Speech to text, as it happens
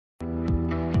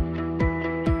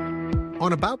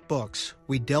On About Books,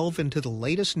 we delve into the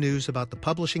latest news about the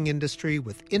publishing industry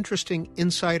with interesting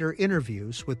insider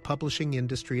interviews with publishing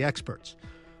industry experts.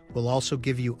 We'll also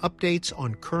give you updates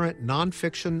on current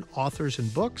nonfiction authors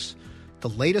and books, the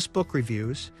latest book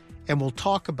reviews, and we'll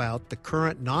talk about the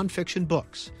current nonfiction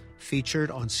books featured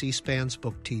on C-SPAN's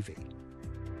Book TV.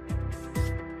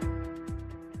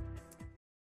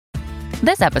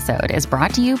 This episode is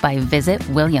brought to you by Visit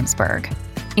Williamsburg.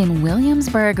 In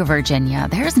Williamsburg, Virginia,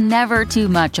 there's never too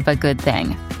much of a good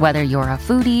thing. Whether you're a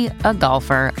foodie, a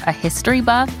golfer, a history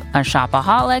buff, a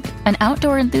shopaholic, an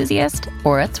outdoor enthusiast,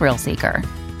 or a thrill seeker,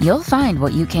 you'll find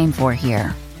what you came for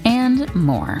here and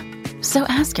more. So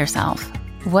ask yourself,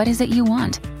 what is it you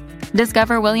want?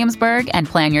 Discover Williamsburg and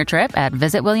plan your trip at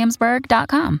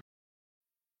visitwilliamsburg.com.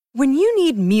 When you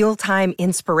need mealtime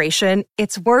inspiration,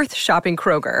 it's worth shopping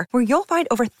Kroger, where you'll find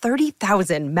over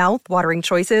 30,000 mouth-watering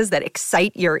choices that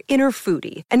excite your inner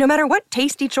foodie. And no matter what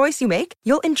tasty choice you make,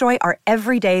 you'll enjoy our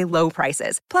everyday low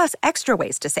prices, plus extra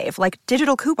ways to save, like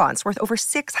digital coupons worth over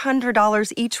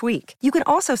 $600 each week. You can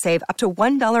also save up to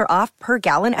 $1 off per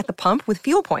gallon at the pump with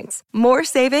fuel points. More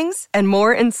savings and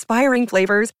more inspiring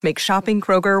flavors make shopping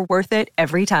Kroger worth it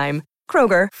every time.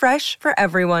 Kroger, fresh for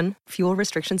everyone. Fuel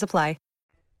restrictions apply.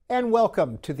 And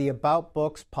welcome to the About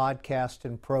Books podcast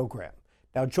and program.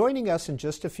 Now, joining us in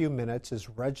just a few minutes is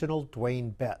Reginald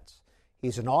Dwayne Betts.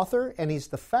 He's an author and he's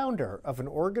the founder of an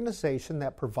organization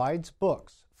that provides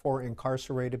books for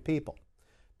incarcerated people.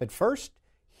 But first,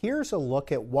 here's a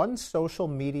look at one social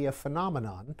media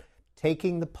phenomenon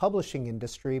taking the publishing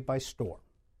industry by storm.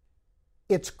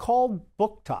 It's called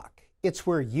Book Talk. It's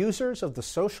where users of the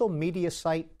social media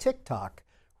site TikTok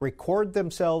record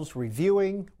themselves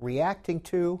reviewing, reacting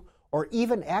to, or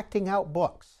even acting out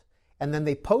books, and then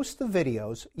they post the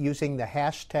videos using the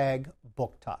hashtag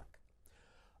BookTalk.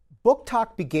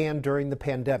 BookTalk began during the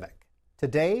pandemic.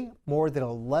 Today, more than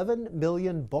 11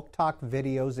 million BookTalk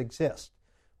videos exist,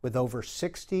 with over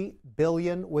 60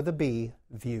 billion with a B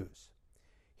views.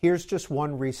 Here's just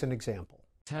one recent example.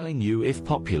 Telling you if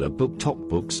popular BookTalk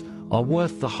books are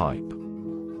worth the hype.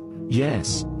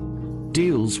 Yes.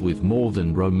 Deals with more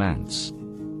than romance.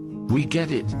 We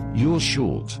get it, you're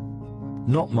short.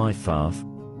 Not my fav.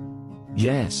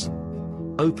 Yes.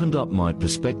 Opened up my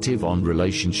perspective on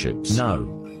relationships. No.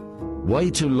 Way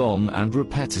too long and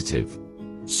repetitive.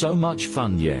 So much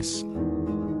fun, yes.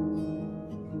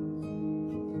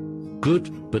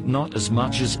 Good, but not as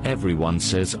much as everyone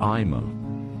says I'm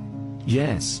a.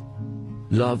 Yes.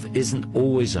 Love isn't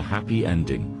always a happy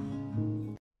ending.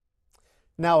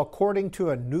 Now, according to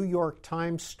a New York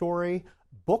Times story,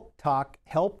 BookTalk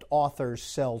helped authors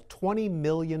sell 20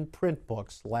 million print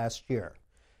books last year.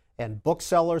 And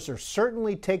booksellers are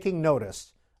certainly taking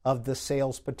notice of the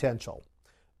sales potential.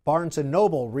 Barnes &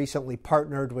 Noble recently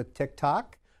partnered with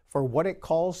TikTok for what it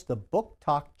calls the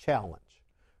BookTalk Challenge.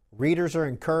 Readers are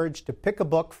encouraged to pick a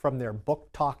book from their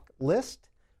BookTalk list,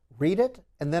 read it,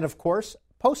 and then, of course,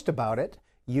 post about it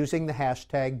using the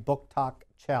hashtag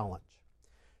BookTalkChallenge.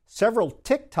 Several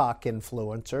TikTok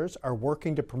influencers are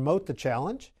working to promote the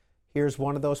challenge. Here's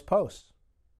one of those posts.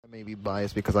 I may be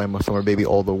biased because I'm a summer baby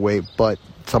all the way, but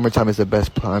summertime is the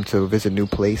best time to visit new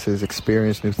places,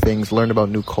 experience new things, learn about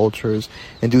new cultures,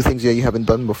 and do things that you haven't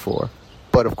done before.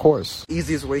 But of course,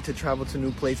 easiest way to travel to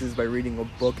new places is by reading a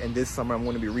book, and this summer I'm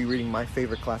going to be rereading my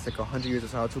favorite classic, 100 Years of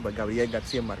Solitude by Gabriel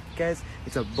Garcia Marquez.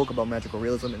 It's a book about magical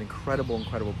realism, an incredible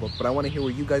book. But I want to hear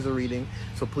what you guys are reading,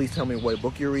 so please tell me what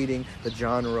book you're reading, the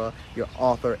genre, your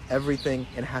author, everything,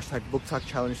 and hashtag BookTalk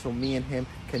Challenge so me and him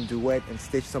can duet and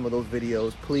stitch some of those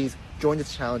videos. Please join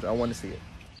this challenge. I want to see it.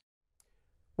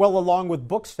 Well, along with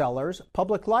booksellers,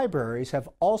 public libraries have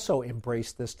also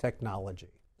embraced this technology.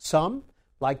 Some,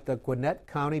 like the Gwinnett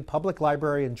County Public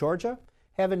Library in Georgia,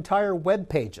 have entire web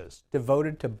pages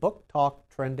devoted to BookTalk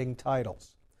trending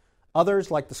titles.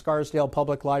 Others, like the Scarsdale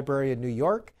Public Library in New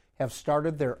York, have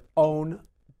started their own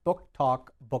BookTalk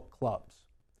book clubs.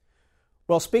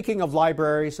 Well, speaking of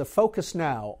libraries, a focus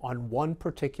now on one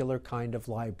particular kind of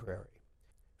library.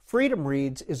 Freedom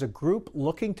Reads is a group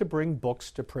looking to bring books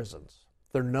to prisons.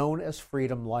 They're known as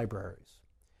Freedom Libraries.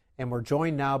 And we're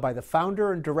joined now by the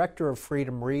founder and director of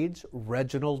Freedom Reads,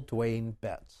 Reginald Dwayne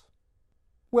Betts.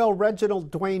 Well, Reginald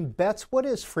Dwayne Betts, what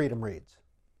is Freedom Reads?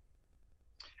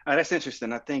 That's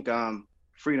interesting. I think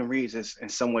Freedom Reads is in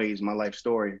some ways my life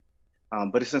story,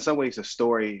 but it's in some ways a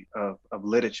story of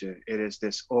literature. It is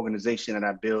this organization that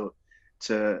I built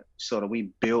to sort of, we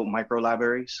build micro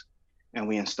libraries and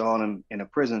we install them in the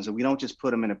prisons. And we don't just put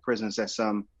them in the prisons at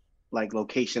some like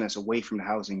location that's away from the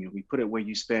housing unit. We put it where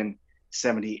you spend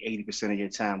 70, 80% of your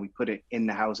time. We put it in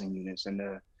the housing units, and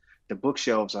the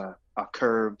bookshelves are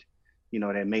curved.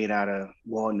 they're made out of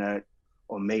walnut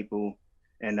or maple.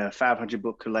 And the 500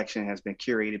 book collection has been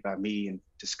curated by me in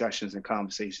discussions and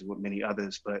conversations with many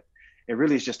others. But it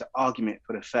really is just an argument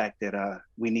for the fact that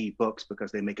we need books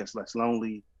because they make us less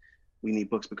lonely. We need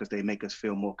books because they make us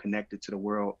feel more connected to the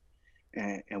world.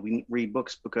 And we read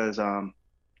books because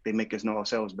they make us know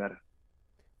ourselves better.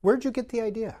 Where'd you get the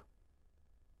idea?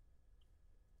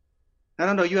 I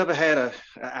don't know. You ever had an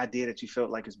idea that you felt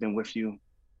like it's been with you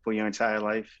for your entire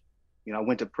life? I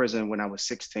went to prison when I was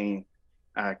 16.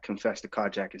 I confessed to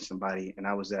carjacking somebody, and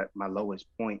I was at my lowest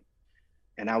point.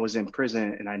 And I was in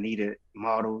prison, and I needed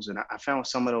models, and I found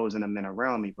some of those in the men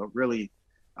around me. But really,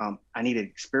 I needed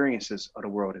experiences of the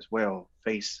world as well.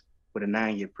 Faced with a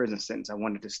 9-year prison sentence, I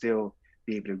wanted to still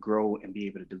be able to grow and be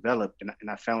able to develop, and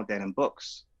I found that in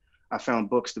books. I found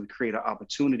books to create an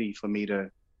opportunity for me to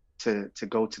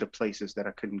go to the places that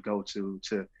I couldn't go to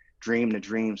dream the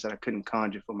dreams that I couldn't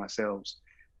conjure for myself.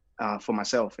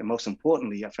 And most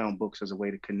importantly, I found books as a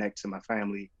way to connect to my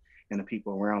family and the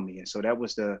people around me. And so that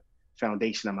was the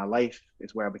foundation of my life.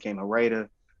 It's where I became a writer,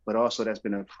 but also that's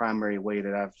been a primary way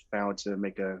that I've found to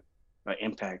make an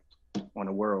impact on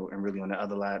the world and really on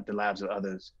the lives of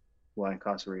others who are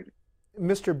incarcerated.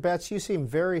 Mr. Betts, you seem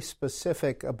very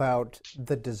specific about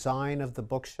the design of the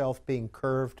bookshelf being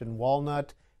curved in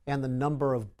walnut and the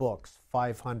number of books,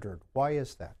 500. Why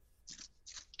is that?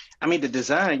 I mean, the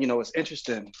design, it's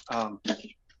interesting.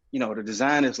 The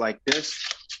design is like this.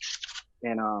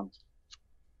 And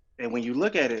when you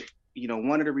look at it,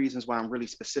 one of the reasons why I'm really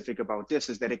specific about this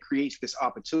is that it creates this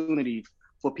opportunity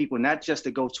for people not just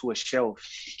to go to a shelf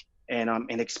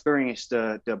and experience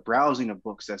the browsing of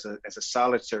books as a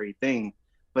solitary thing,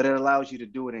 but it allows you to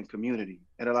do it in community.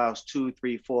 It allows 2,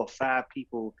 3, 4, 5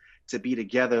 people to be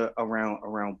together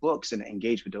around books and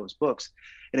engage with those books.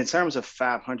 And in terms of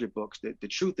 500 books, the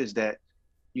truth is that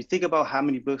you think about how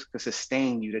many books could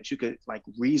sustain you that you could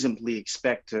reasonably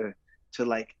expect to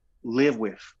live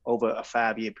with over a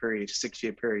 5-year period,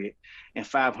 6-year period. And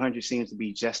 500 seems to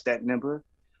be just that number,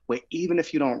 where even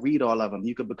if you don't read all of them,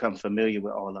 you could become familiar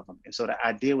with all of them. And so the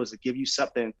idea was to give you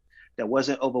something that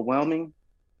wasn't overwhelming,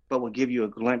 but will give you a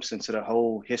glimpse into the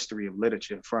whole history of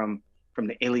literature from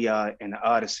the Iliad and the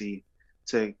Odyssey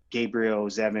to Gabriel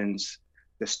Zevin's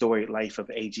The Storied Life of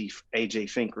A.J.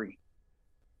 Finkery.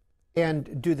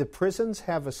 And do the prisons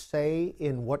have a say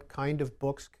in what kind of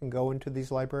books can go into these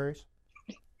libraries?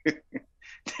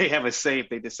 They have a say if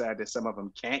they decide that some of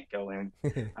them can't go in.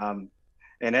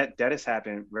 And that has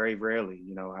happened very rarely.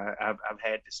 I've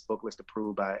had this book list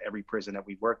approved by every prison that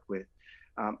we worked with.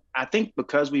 I think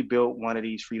because we built one of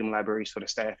these freedom libraries for the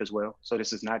staff as well, so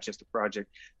this is not just a project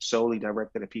solely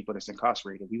directed at people that's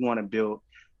incarcerated. We want to build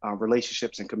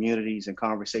relationships and communities and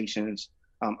conversations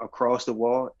across the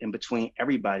wall in between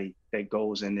everybody that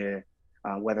goes in there,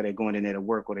 whether they're going in there to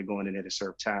work or they're going in there to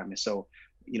serve time. And so,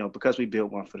 because we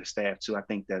built one for the staff too, I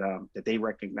think that that they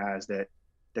recognize that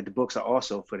the books are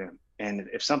also for them. And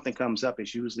if something comes up,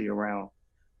 it's usually around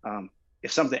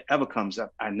if something ever comes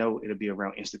up, I know it'll be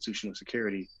around institutional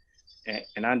security.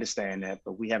 And I understand that,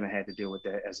 but we haven't had to deal with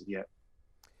that as of yet.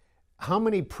 How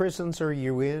many prisons are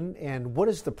you in, and what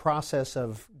is the process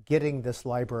of getting this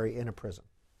library in a prison?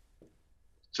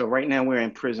 So right now we're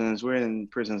in prisons. We're in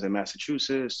prisons in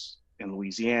Massachusetts, in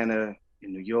Louisiana,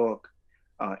 in New York,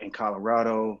 in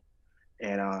Colorado,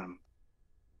 and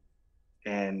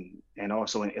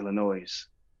also in Illinois.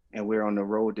 And we're on the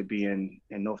road to be in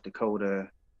North Dakota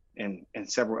and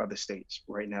several other states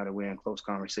right now that we're in close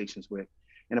conversations with.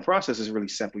 And the process is really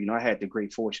simple. I had the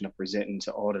great fortune of presenting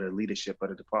to all of the leadership of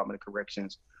the Department of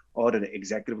Corrections, all of the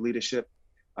executive leadership,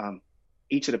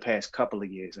 each of the past couple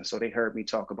of years. And so they heard me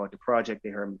talk about the project, they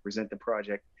heard me present the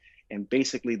project, and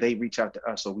basically they reach out to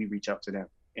us or we reach out to them.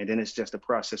 And then it's just a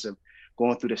process of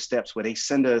going through the steps where they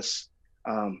send us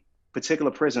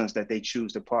particular prisons that they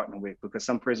choose to partner with, because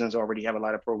some prisons already have a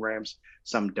lot of programs,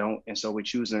 some don't. And so we're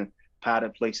choosing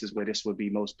pilot places where this would be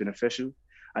most beneficial.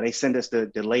 They send us the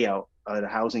layout of the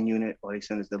housing unit, or they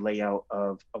send us the layout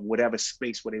of whatever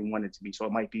space where they want it to be. So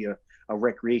it might be a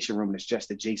recreation room that's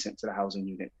just adjacent to the housing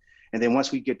unit. And then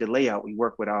once we get the layout, we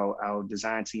work with our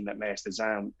design team at Mass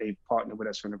Design. They partner with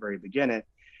us from the very beginning.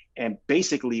 And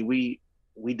basically we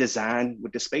design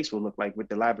what the space will look like with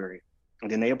the library.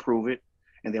 And then they approve it.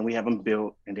 And then we have them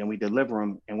built, and then we deliver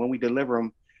them. And when we deliver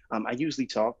them, I usually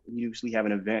have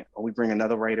an event, or we bring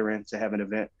another writer in to have an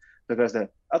event. Because the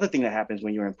other thing that happens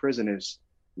when you're in prison is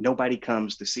nobody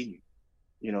comes to see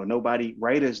you.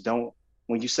 Writers don't,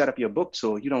 when you set up your book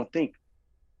tour, you don't think,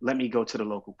 let me go to the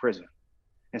local prison.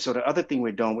 And so the other thing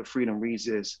we're doing with Freedom Reads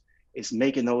is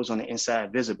making those on the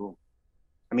inside visible.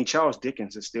 I mean, Charles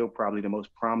Dickens is still probably the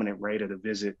most prominent writer to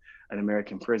visit an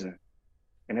American prison.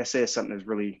 And that says something that's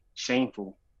really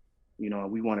shameful,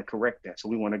 and we want to correct that. So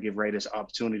we want to give writers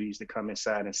opportunities to come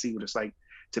inside and see what it's like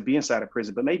to be inside a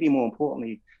prison, but maybe more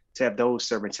importantly, to have those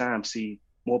serving time see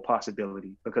more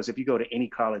possibility. Because if you go to any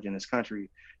college in this country,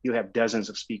 you'll have dozens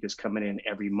of speakers coming in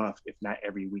every month, if not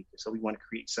every week. So we want to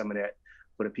create some of that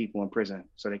for the people in prison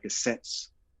so they can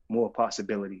sense more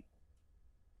possibility.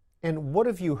 And what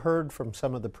have you heard from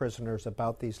some of the prisoners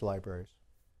about these libraries?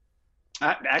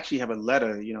 I actually have a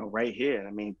letter, right here. I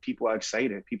mean, people are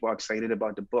excited. People are excited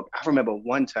about the book. I remember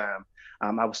one time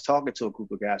I was talking to a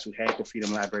group of guys who had the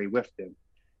Freedom Library with them.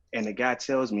 And the guy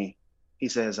tells me, he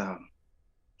says,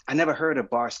 I never heard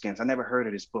of Barskins. I never heard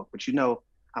of this book, but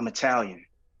I'm Italian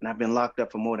and I've been locked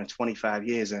up for more than 25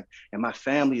 years. And my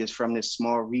family is from this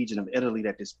small region of Italy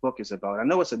that this book is about. I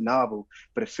know it's a novel,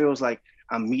 but it feels like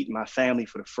I'm meeting my family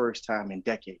for the first time in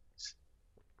decades.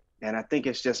 And I think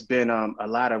it's just been a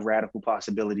lot of radical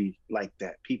possibility like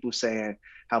that. People saying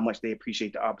how much they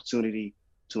appreciate the opportunity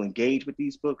to engage with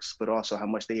these books, but also how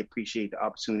much they appreciate the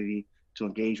opportunity to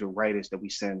engage with writers that we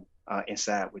send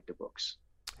inside with the books.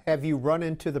 Have you run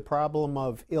into the problem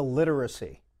of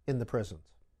illiteracy in the prisons?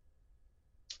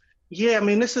 Yeah, I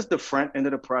mean, this is the front end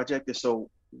of the project. And so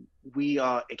we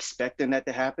are expecting that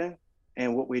to happen.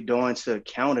 And what we're doing to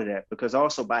counter that, because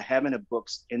also by having the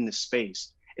books in the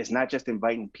space, it's not just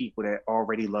inviting people that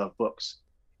already love books.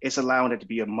 It's allowing it to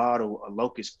be a model, a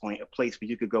locus point, a place where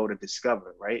you could go to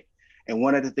discover, right? And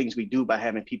one of the things we do by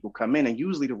having people come in, and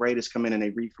usually the writers come in and they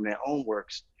read from their own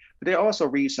works, but they also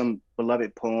read some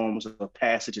beloved poems or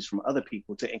passages from other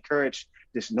people to encourage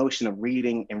this notion of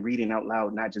reading and reading out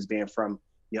loud, not just being from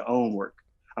your own work.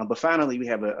 But finally, we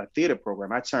have a theater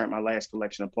program. I turned my last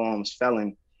collection of poems,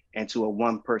 Felon, into a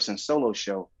one-person solo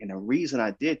show. And the reason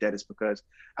I did that is because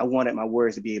I wanted my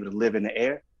words to be able to live in the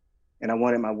air, and I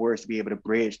wanted my words to be able to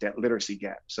bridge that literacy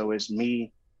gap. So it's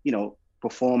me,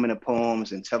 performing the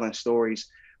poems and telling stories,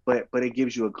 but it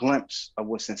gives you a glimpse of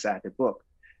what's inside the book.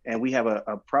 And we have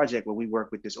a project where we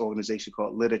work with this organization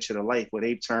called Literature to Life, where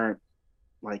they've turned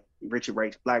like Richard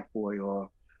Wright's Black Boy or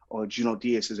Junot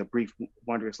Diaz's A Brief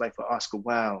Wondrous Life of Oscar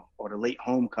Wilde or The Late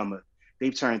Homecomer.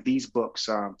 They've turned these books,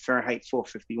 Fahrenheit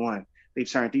 451, they've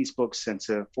turned these books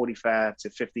into 45 to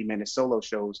 50-minute solo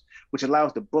shows, which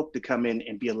allows the book to come in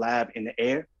and be alive in the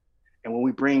air. And when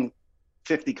we bring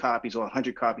 50 copies or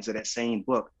 100 copies of that same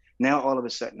book, now all of a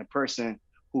sudden a person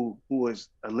who is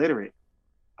illiterate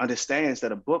understands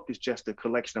that a book is just a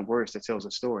collection of words that tells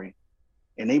a story.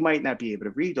 And they might not be able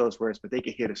to read those words, but they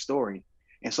can hear the story.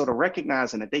 And so to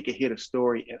recognizing that they can hear the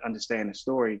story and understand the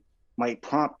story might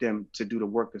prompt them to do the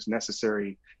work that's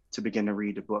necessary to begin to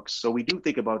read the books. So we do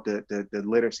think about the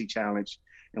literacy challenge,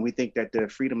 and we think that the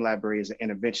Freedom Library is an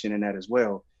intervention in that as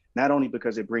well, not only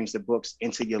because it brings the books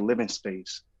into your living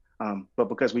space, but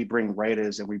because we bring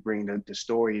writers and we bring the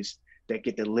stories that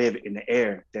get to live in the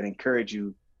air that encourage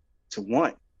you to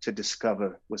want to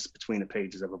discover what's between the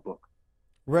pages of a book.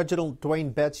 Reginald,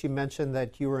 Dwayne Betts, you mentioned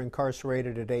that you were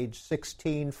incarcerated at age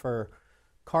 16 for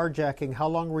carjacking. How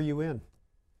long were you in?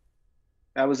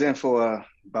 I was in for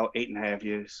about 8.5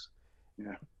 years.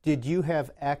 Yeah. Did you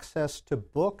have access to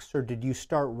books, or did you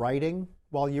start writing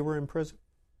while you were in prison?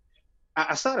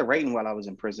 I started writing while I was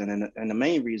in prison, and the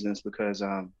main reason is because,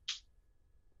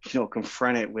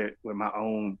 confronted with my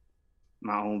own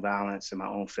violence and my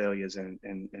own failures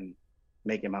and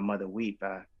making my mother weep,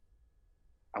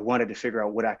 I wanted to figure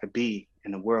out what I could be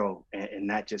in the world and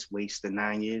not just waste the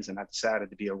 9 years. And I decided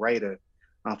to be a writer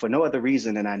for no other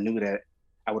reason than I knew that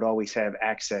I would always have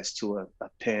access to a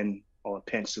pen or a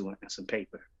pencil and some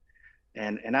paper.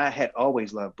 And I had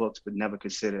always loved books, but never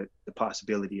considered the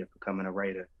possibility of becoming a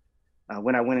writer.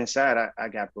 When I went inside, I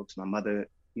got books. My mother,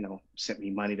 sent me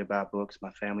money to buy books.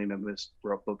 My family members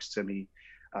brought books to me.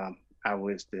 I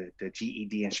was the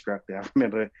GED instructor. I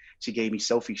remember she gave me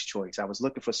Sophie's Choice. I was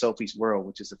looking for Sophie's World,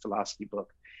 which is a philosophy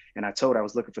book. And I told her I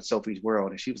was looking for Sophie's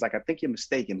World. And she was like, I think you're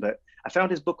mistaken, but I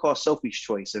found this book called Sophie's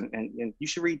Choice, and you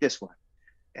should read this one.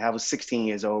 And I was 16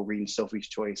 years old reading Sophie's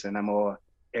Choice, and I'm all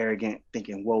arrogant,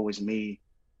 thinking, woe is me.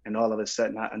 And all of a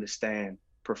sudden I understand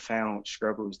profound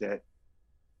struggles that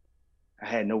I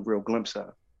had no real glimpse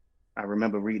of. I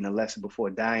remember reading A Lesson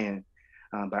Before Dying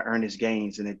by Ernest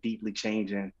Gaines, and it deeply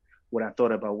changing what I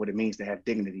thought about what it means to have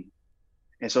dignity.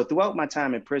 And so throughout my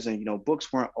time in prison,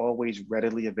 books weren't always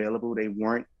readily available. They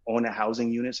weren't on the housing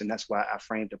units. And that's why I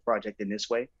framed the project in this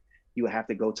way. You would have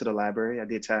to go to the library. I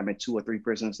did time in 2 or 3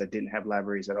 prisons that didn't have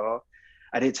libraries at all.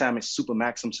 I did time in super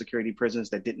maximum security prisons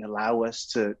that didn't allow us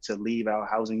to leave our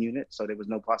housing unit. So there was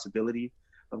no possibility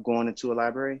of going into a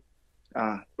library.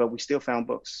 but we still found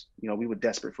books. We were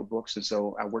desperate for books. And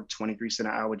so I worked 23-cent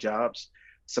an hour jobs.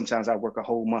 Sometimes I work a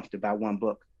whole month to buy one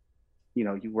book.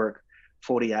 You work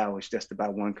 40 hours just to buy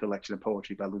one collection of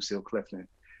poetry by Lucille Clifton.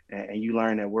 And you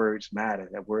learn that words matter,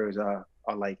 that words are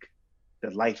like the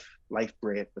life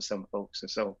bread for some folks.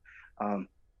 And so,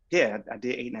 yeah, I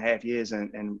did 8.5 years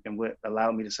and what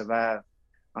allowed me to survive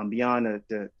beyond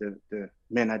the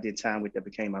men I did time with that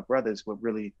became my brothers, what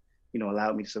really,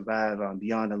 allowed me to survive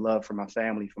beyond the love from my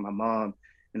family, from my mom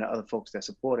and the other folks that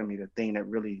supported me, the thing that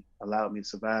really allowed me to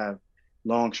survive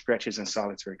long stretches in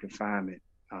solitary confinement,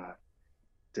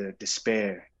 the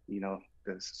despair, the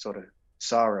sort of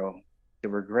sorrow, the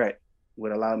regret,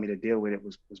 what allowed me to deal with it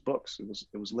was books.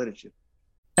 It was literature.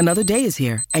 Another day is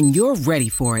here, and you're ready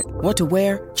for it. What to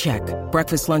wear? Check.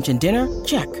 Breakfast, lunch, and dinner?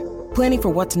 Check. Planning for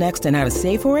what's next and how to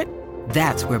save for it?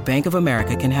 That's where Bank of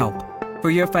America can help. For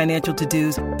your financial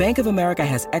to-dos, Bank of America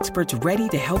has experts ready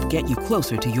to help get you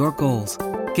closer to your goals.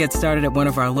 Get started at one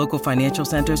of our local financial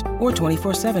centers or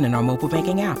 24/7 in our mobile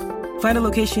banking app. Find a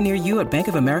location near you at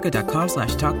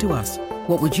bankofamerica.com/talktous.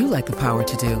 What would you like the power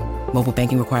to do? Mobile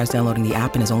banking requires downloading the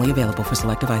app and is only available for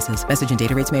select devices. Message and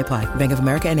data rates may apply. Bank of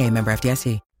America N.A., member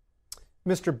FDIC.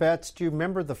 Mr. Betts, do you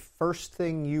remember the first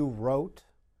thing you wrote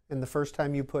and the first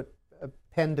time you put a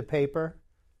pen to paper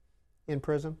in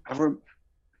prison?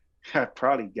 I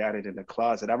probably got it in the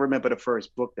closet. I remember the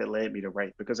first book that led me to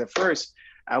write, because at first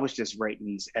I was just writing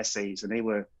these essays, and they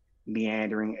were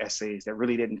meandering essays that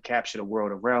really didn't capture the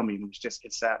world around me. It was just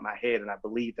inside my head, and I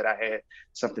believed that I had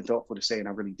something thoughtful to say, and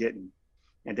I really didn't.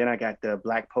 And then I got the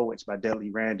Black Poets by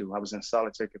Dudley Randall. I was in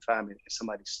solitary confinement, and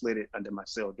somebody slid it under my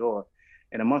cell door.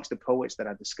 And amongst the poets that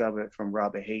I discovered, from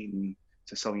Robert Hayden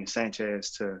to Sonia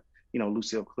Sanchez to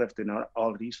Lucille Clifton,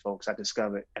 all of these folks, I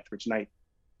discovered Etheridge Knight.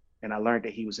 And I learned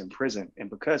that he was in prison. And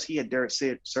because he had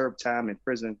served time in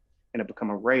prison and had become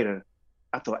a writer,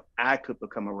 I thought I could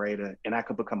become a writer and I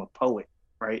could become a poet,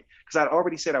 right? Because I'd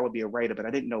already said I would be a writer, but I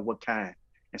didn't know what kind.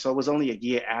 And so it was only a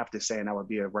year after saying I would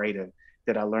be a writer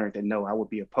that I learned that no, I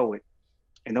would be a poet.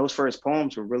 And those first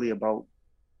poems were really about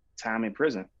time in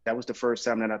prison. That was the first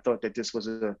time that I thought that this was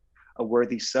a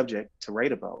worthy subject to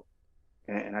write about.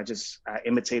 And I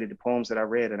imitated the poems that I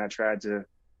read, and I tried to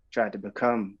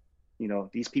become,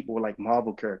 these people were like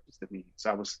Marvel characters to me.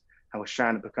 So I was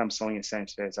trying to become Sonia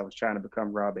Sanchez. I was trying to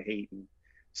become Robert Hayden,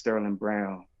 Sterling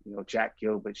Brown, Jack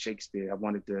Gilbert, Shakespeare. I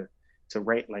wanted to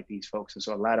write like these folks. And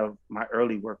so a lot of my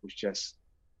early work was just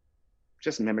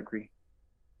mimicry.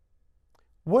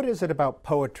 What is it about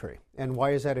poetry, and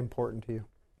why is that important to you?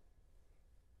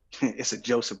 It's a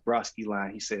Joseph Brodsky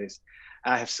line. He says,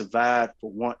 "I have survived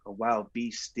for want of wild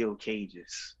beasts, steel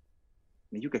cages."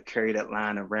 And you could carry that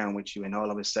line around with you, and all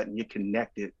of a sudden you're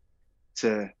connected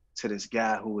to this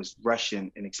guy who was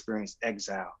Russian and experienced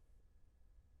exile.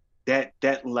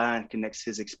 That line connects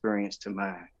his experience to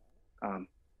mine.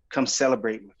 Come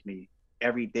celebrate with me.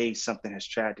 Every day something has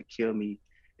tried to kill me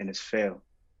and has failed.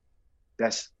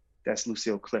 That's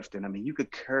Lucille Clifton. I mean, you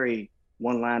could carry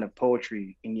one line of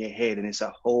poetry in your head and it's a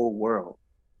whole world.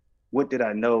 What did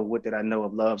I know? What did I know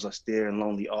of love's austere and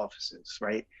lonely offices,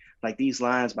 right? Like these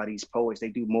lines by these poets, they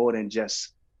do more than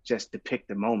just depict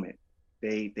the moment.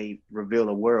 They reveal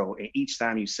a world. And each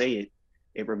time you say it,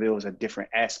 it reveals a different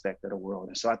aspect of the world.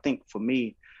 And so I think for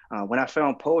me, when I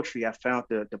found poetry, I found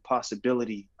the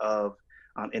possibility of,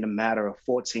 in a matter of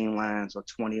 14 lines or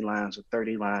 20 lines or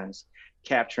 30 lines,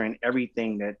 capturing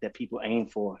everything that people aim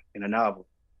for in a novel,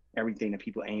 everything that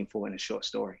people aim for in a short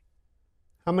story.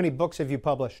 How many books have you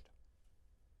published?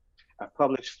 I've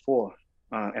published 4.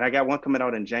 And I got one coming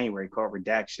out in January called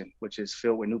Redaction, which is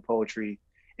filled with new poetry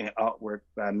and artwork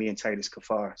by me and Titus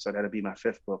Kafar. So that'll be my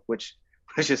 5th book, which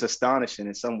is astonishing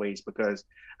in some ways, because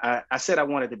I said I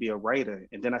wanted to be a writer,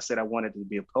 and then I said I wanted to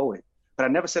be a poet, but I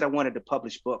never said I wanted to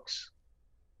publish books.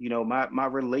 My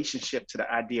relationship to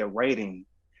the idea of writing,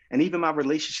 and even my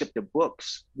relationship to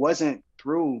books, wasn't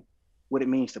through what it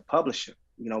means to publish it.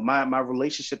 My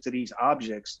relationship to these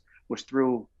objects was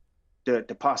through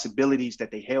the possibilities that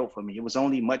they held for me. It was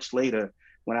only much later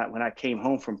when I came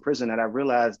home from prison that I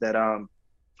realized that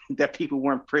that people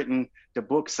weren't printing the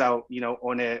books out,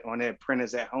 on their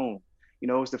printers at home.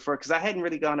 It was the first, because I hadn't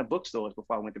really gone to bookstores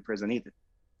before I went to prison either.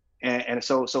 And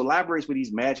so libraries were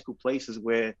these magical places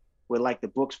where like the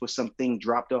books was something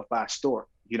dropped off by a stork.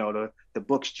 The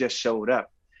books just showed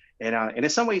up. And in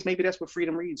some ways, maybe that's what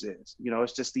Freedom Reads is.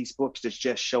 It's just these books that's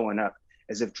just showing up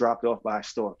as if dropped off by a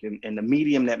stork. And the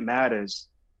medium that matters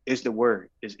is the word.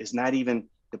 It's not even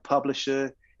the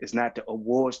publisher. It's not the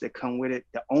awards that come with it.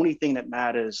 The only thing that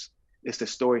matters is the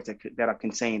stories that are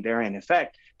contained therein. In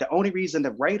fact, the only reason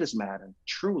the writers matter,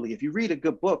 truly, if you read a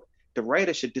good book, the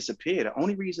writer should disappear. The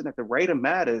only reason that the writer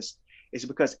matters is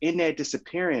because in their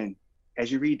disappearing,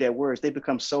 as you read their words, they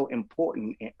become so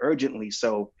important and urgently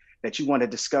so that you want to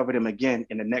discover them again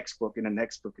in the next book, in the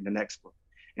next book, in the next book.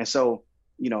 And so,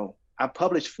 I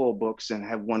published 4 books and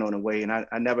have one on the way. And I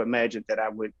never imagined that I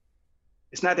would,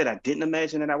 it's not that I didn't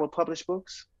imagine that I would publish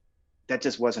books. That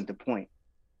just wasn't the point.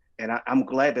 And I'm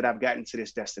glad that I've gotten to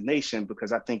this destination,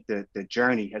 because I think that the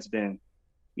journey has been,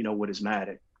 what has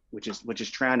mattered, which is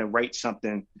trying to write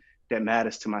something that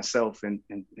matters to myself and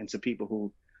to people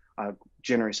who are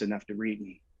generous enough to read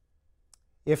me.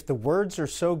 If the words are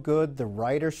so good, the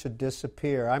writer should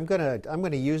disappear. I'm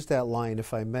gonna use that line,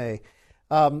 if I may.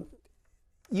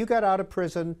 You got out of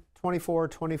prison, 24,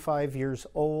 25 years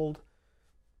old.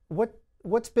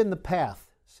 What's been the path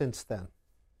since then?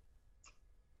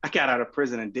 I got out of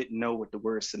prison and didn't know what the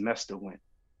word semester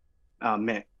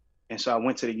meant. And so I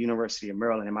went to the University of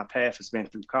Maryland, and my path has been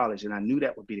through college, and I knew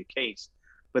that would be the case.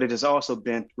 But it has also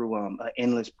been through an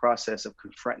endless process of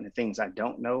confronting the things I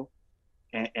don't know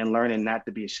and learning not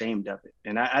to be ashamed of it.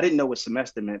 And I didn't know what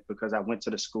semester meant, because I went to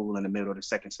the school in the middle of the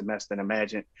second semester and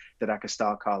imagined that I could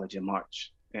start college in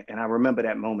March. And I remember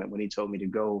that moment when he told me to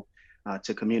go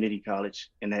to community college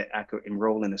and that I could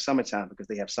enroll in the summertime, because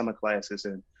they have summer classes,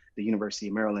 and the University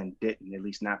of Maryland didn't, at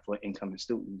least not for incoming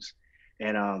students.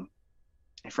 And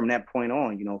from that point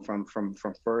on, from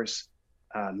first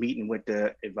meeting with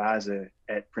the advisor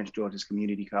at Prince George's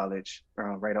Community College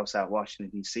right outside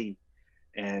Washington, D.C.,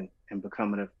 and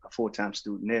becoming a full-time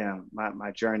student there,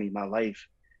 my journey, my life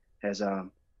has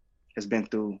been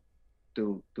through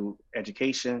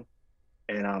education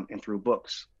and through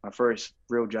books. My first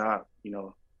real job,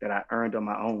 that I earned on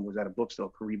my own was at a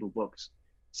bookstore, Karibu Books.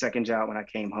 Second job, when I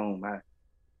came home, I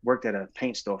worked at a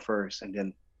paint store first, and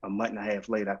then a month and a half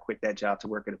later, I quit that job to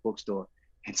work at a bookstore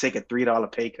and take a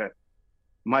 $3 pay cut.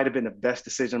 Might have been the best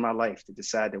decision of my life to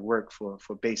decide to work for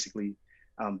basically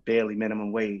barely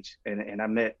minimum wage. And I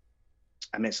met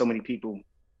so many people,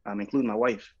 including my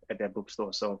wife, at that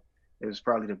bookstore. So it was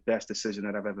probably the best decision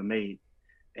that I've ever made.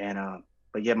 And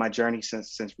but yeah, my journey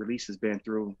since release has been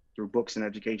through books and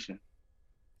education.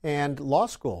 And law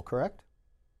school, correct?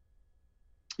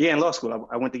 Yeah, in law school.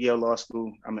 I went to Yale Law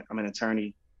School. I'm an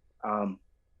attorney. And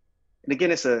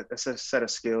again, it's a set of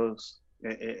skills.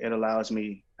 It allows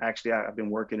me, actually, I've been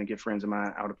working to get friends of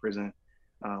mine out of prison,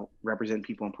 represent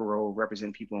people on parole,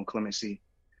 represent people on clemency.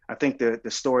 I think the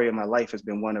story of my life has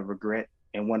been one of regret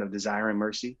and one of desiring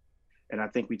mercy. And I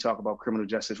think we talk about criminal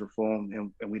justice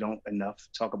reform, and we don't enough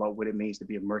talk about what it means to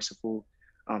be a merciful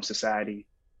society.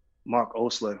 Mark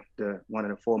Osler, one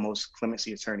of the foremost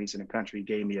clemency attorneys in the country,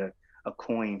 gave me a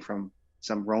coin from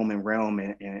some Roman realm,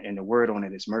 and the word on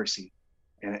it is mercy.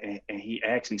 And he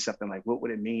asked me something like, what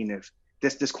would it mean if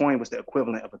this coin was the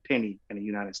equivalent of a penny in the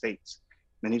United States?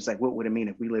 And he was like, what would it mean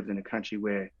if we lived in a country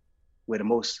where the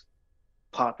most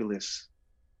populous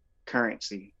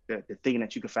currency, the thing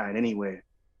that you could find anywhere,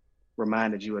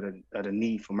 reminded you of the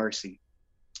need for mercy?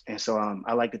 And so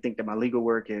I like to think that my legal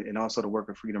work and also the work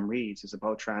of Freedom Reads is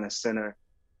about trying to center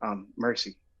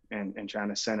mercy and trying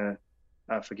to center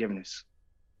forgiveness.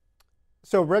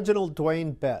 So Reginald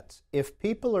Dwayne Betts, if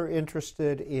people are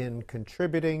interested in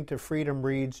contributing to Freedom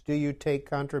Reads, do you take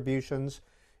contributions?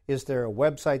 Is there a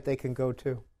website they can go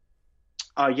to?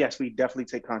 Yes, we definitely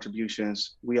take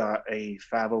contributions. We are a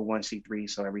 501c3,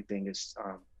 so everything is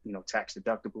tax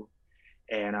deductible.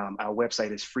 And our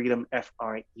website is freedom,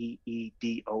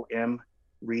 FREEDOM,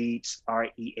 reads,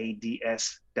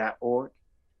 READS.org.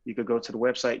 You could go to the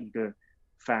website. You could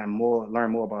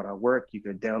learn more about our work. You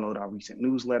could download our recent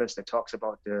newsletters that talks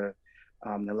about the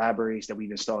libraries that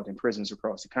we've installed in prisons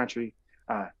across the country.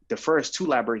 The first 2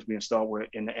 libraries we installed were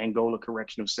in the Angola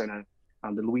Correctional Center,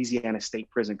 the Louisiana State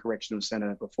Prison Correctional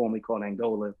Center, but formerly called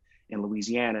Angola in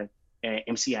Louisiana, and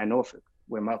MCI Norfolk,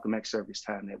 where Malcolm X served his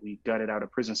time, that we gutted out a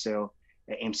prison cell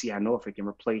at MCI Norfolk and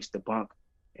replaced the bunk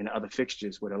and other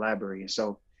fixtures with a library. And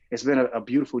so it's been a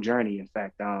beautiful journey, in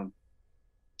fact.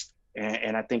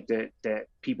 And I think that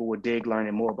people would dig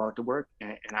learning more about the work,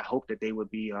 and I hope that they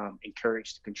would be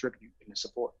encouraged to contribute and to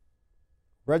support.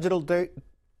 Reginald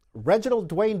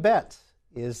Dwayne Betts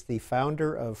is the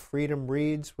founder of Freedom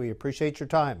Reads. We appreciate your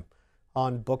time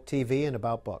on Book TV and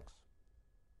About Books.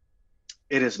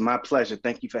 It is my pleasure.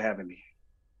 Thank you for having me.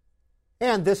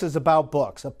 And this is About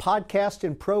Books, a podcast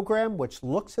and program which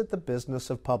looks at the business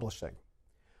of publishing.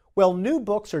 Well, new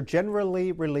books are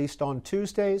generally released on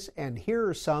Tuesdays, and here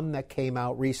are some that came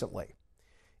out recently.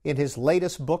 In his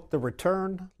latest book, The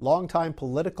Return, longtime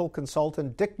political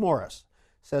consultant Dick Morris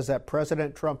says that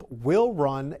President Trump will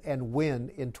run and win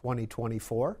in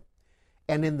 2024.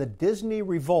 And in The Disney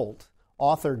Revolt,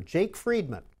 author Jake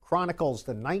Friedman chronicles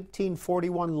the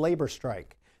 1941 labor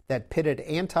strike that pitted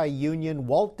anti-union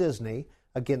Walt Disney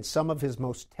against some of his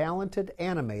most talented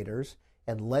animators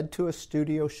and led to a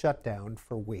studio shutdown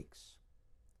for weeks.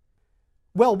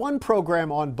 Well, one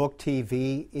program on Book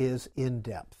TV is In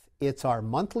Depth. It's our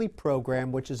monthly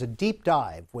program, which is a deep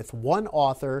dive with one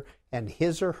author and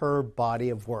his or her body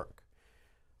of work.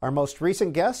 Our most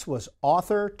recent guest was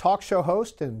author, talk show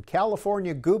host, and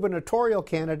California gubernatorial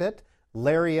candidate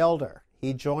Larry Elder.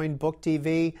 He joined Book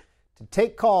TV to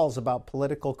take calls about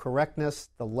political correctness,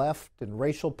 the left, and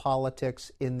racial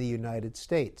politics in the United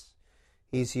States.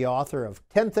 He's the author of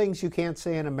 10 Things You Can't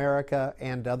Say in America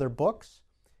and other books.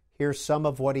 Here's some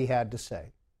of what he had to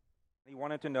say. He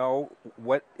wanted to know,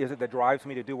 what is it that drives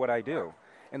me to do what I do?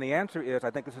 And the answer is,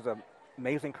 I think this is an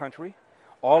amazing country.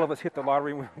 All of us hit the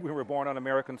lottery when we were born on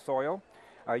American soil.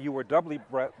 You were doubly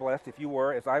blessed if you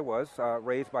were, as I was,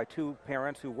 raised by two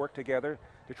parents who worked together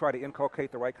to try to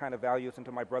inculcate the right kind of values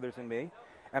into my brothers and me.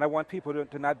 And I want people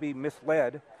to not be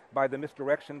misled by the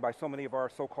misdirection by so many of our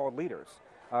so-called leaders.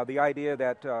 The idea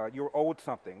that you're owed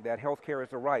something, that health care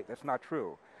is a right, that's not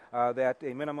true. That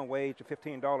a minimum wage of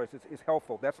 $15 is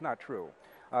helpful, that's not true.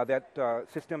 That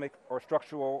systemic or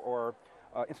structural or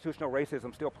institutional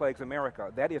racism still plagues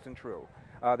America, that isn't true.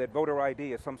 That voter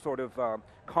ID is some sort of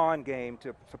con game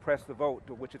to suppress the vote,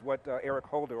 which is what Eric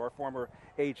Holder, our former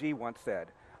AG, once said.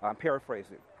 I'm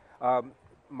paraphrasing.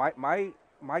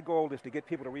 My goal is to get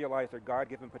people to realize their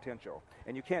God-given potential,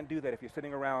 and you can't do that if you're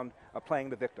sitting around playing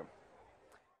the victim.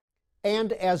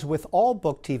 And as with all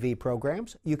Book TV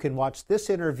programs, you can watch this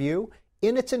interview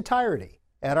in its entirety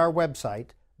at our website,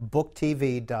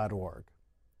 booktv.org.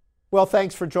 Well,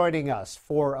 thanks for joining us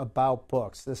for About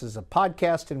Books. This is a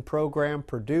podcast and program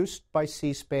produced by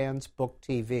C-SPAN's Book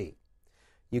TV.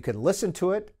 You can listen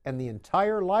to it and the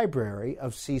entire library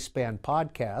of C-SPAN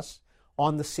podcasts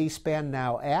on the C-SPAN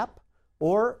Now app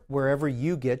or wherever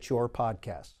you get your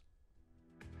podcasts.